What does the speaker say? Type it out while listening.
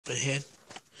ahead.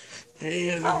 Hey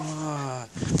everyone,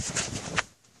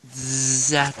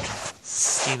 Zach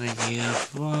Steven here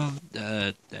from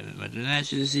the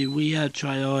International See. We have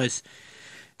trayouse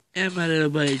and my little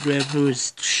buddy Graham, who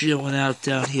is chilling out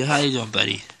down here. How you doing,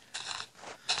 buddy?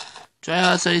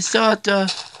 Trayouse, are you still out there?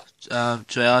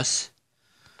 Trayouse?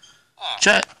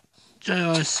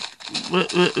 Trayouse?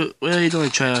 What are you doing,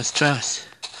 Trayouse? Trayouse?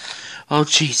 Oh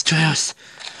jeez, Trayouse.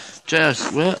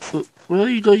 Trayouse, where are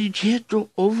you going? You can't go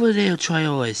over there,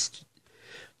 Trayouse.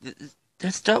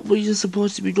 That's not what you're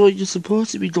supposed to be doing. You're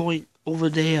supposed to be going over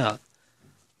there.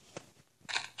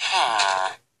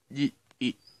 You,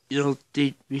 you, you don't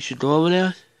think we should go over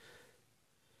there?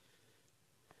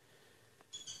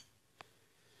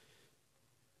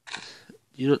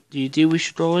 Do you think we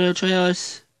should go over there,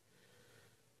 Travis?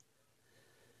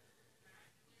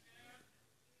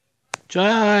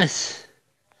 Travis!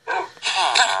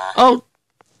 Oh!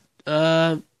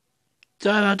 Sorry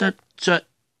about that.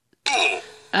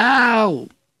 Ow!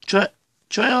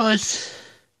 Travis!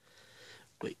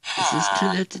 Wait, is this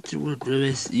connected to one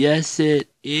premise? Yes, it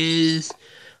is.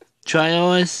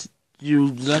 Travis, you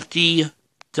lucky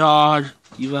dog.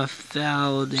 You have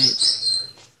found it.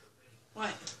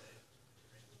 What?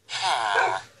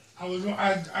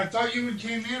 I thought you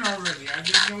came in already. I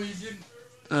didn't know you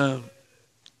didn't.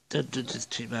 That just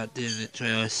came out, didn't it,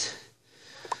 Travis?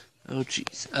 Oh,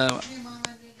 jeez.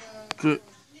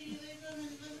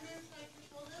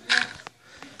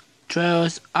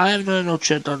 Travis, I am gonna go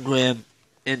check on Graham,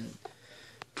 and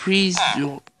please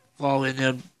don't follow in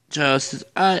him, Travis.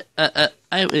 I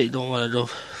really don't want to go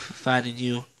finding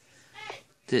you.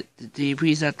 Did you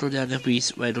please not go down there, please?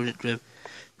 Why don't you, Graham?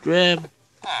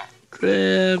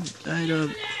 Graham, how you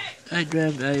doing? Hi,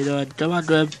 Graham, how you doing? Come on,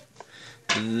 Graham.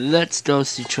 Let's go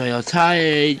see Travis. How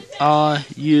are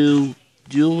you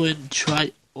doing,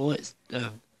 Travis?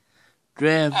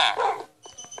 Graham,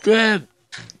 Graham.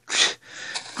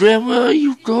 Graham, where are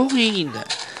you going?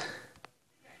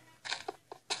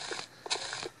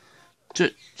 Try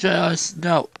us,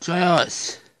 no, try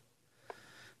us.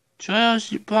 Try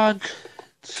us, you punk.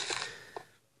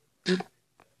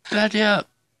 Back up.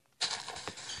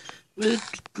 Where's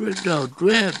Grim? No,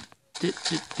 Grim.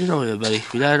 You know here, buddy.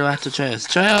 We don't have to try us.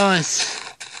 Try us.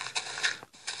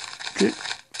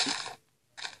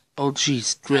 Oh,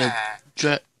 jeez, Grim.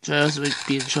 Try us,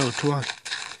 be in trouble. Come on.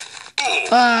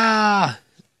 Ah!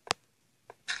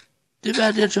 Get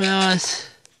back there, Travis.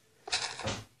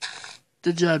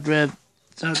 Good job, Reb.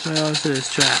 Stop Travis in his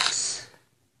tracks.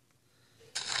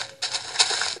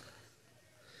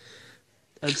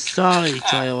 I'm sorry,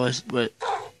 Travis, but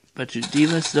you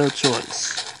leave us no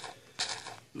choice.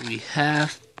 We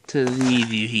have to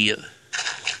leave you here.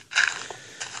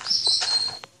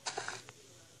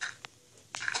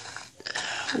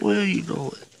 Where are you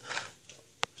going?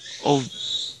 Oh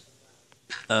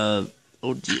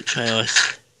dear,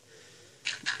 Travis.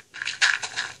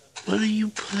 What are you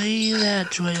playing at,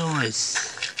 Travis?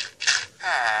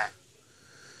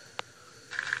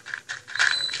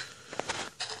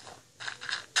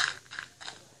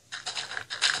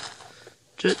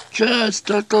 Travis,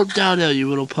 don't go down there, you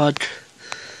little punk.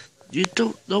 You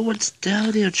don't know what's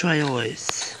down there,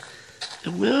 Travis.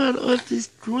 And where on earth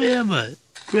is Grandma?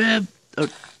 Graham, oh,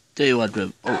 tell you what,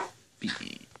 Graham. Oh,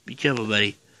 be careful,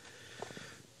 buddy.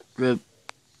 Graham.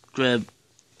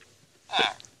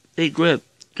 Hey, Graham.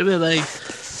 Come here, buddy.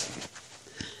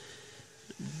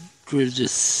 Graham's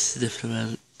just sniffing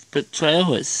around. But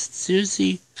Travis,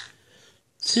 seriously,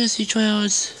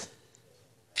 Travis.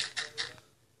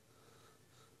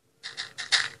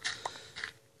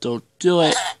 Don't do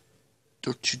it.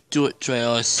 Don't you do it,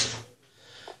 Travis.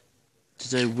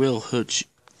 Because I will hurt you.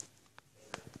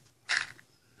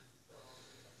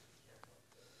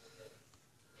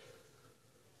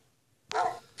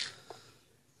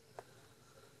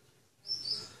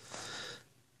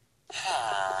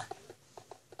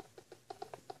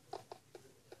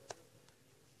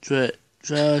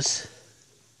 Travis,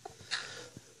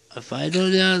 if I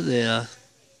go down there,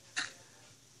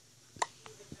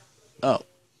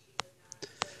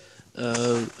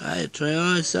 hi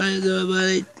Travis, how you doing,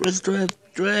 buddy? What's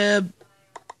Graham?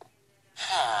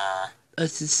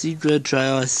 That's the secret,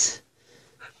 Travis.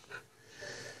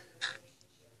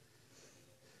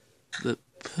 But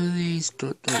please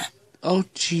don't. Oh,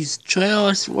 jeez,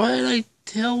 Travis, why did I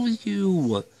tell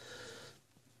you?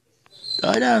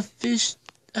 I not fish.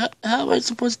 How am I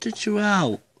supposed to get you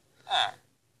out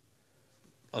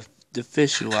of the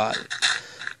fishing rod?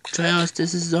 Travis,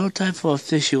 this is no time for a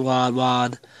fishing rod,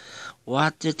 man. We'll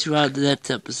have to get you out in the next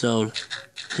episode.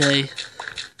 Okay?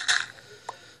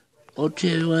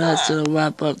 Okay, well, that's gonna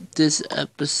wrap up this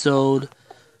episode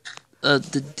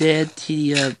the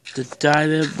Dantium, the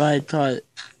Diamond Mine Pot.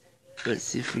 Let's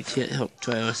see if we can't help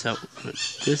Trayouse out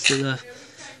with this enough.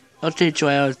 Okay,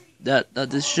 Trayouse, now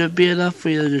this should be enough for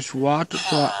you to just walk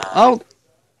across. Oh!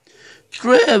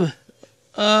 Grim!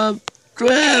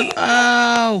 Grim!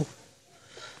 Ow!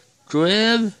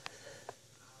 Grim?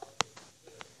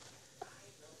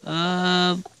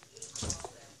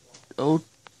 Oh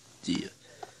dear.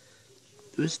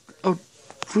 Oh,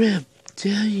 Grim,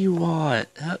 there you are.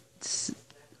 Sit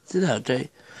down, Jay.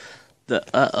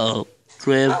 Uh-oh.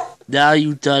 Grim, now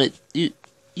you've done it.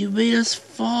 You made us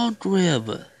fall, Grim.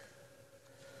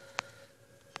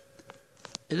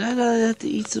 And I gotta have to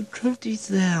eat some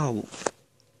cookies now.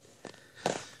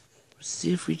 Let's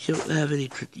see if we don't have any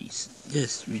cookies.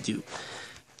 Yes, we do.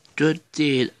 Good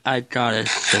thing I got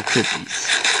us some cookies.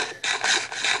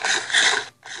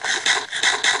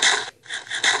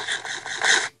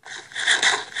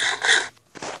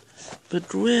 But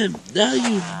Grim, now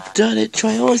you've done it,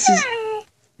 Trayouse is...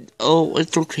 Oh,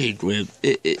 it's okay, Grim.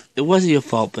 It wasn't your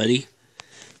fault, buddy.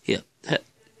 Here,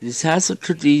 just have some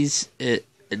cookies, and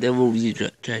then we'll leave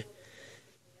it, okay?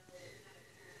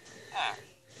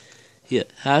 Here,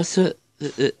 have some...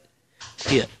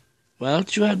 here, why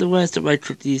don't you have the rest of my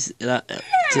cookies, and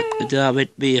then I'll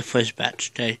make me a fresh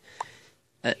batch, okay?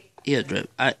 Here, Grim,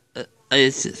 I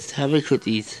insist, have my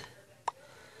cookies.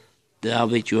 Then I'll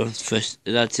make you a fresh,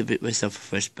 and I'll make myself a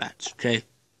fresh batch, okay?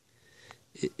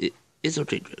 It's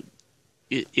okay, Grim.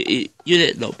 You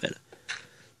didn't know better.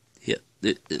 Here,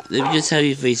 let me just have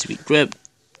you face me. Grim.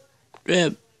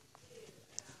 Grim.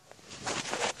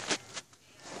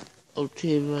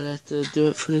 Okay, well, that's to do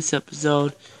it for this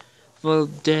episode. Well,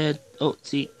 Dad. Oh,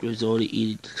 see, Grim's already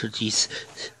eating the cookies.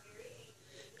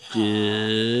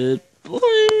 Good boy.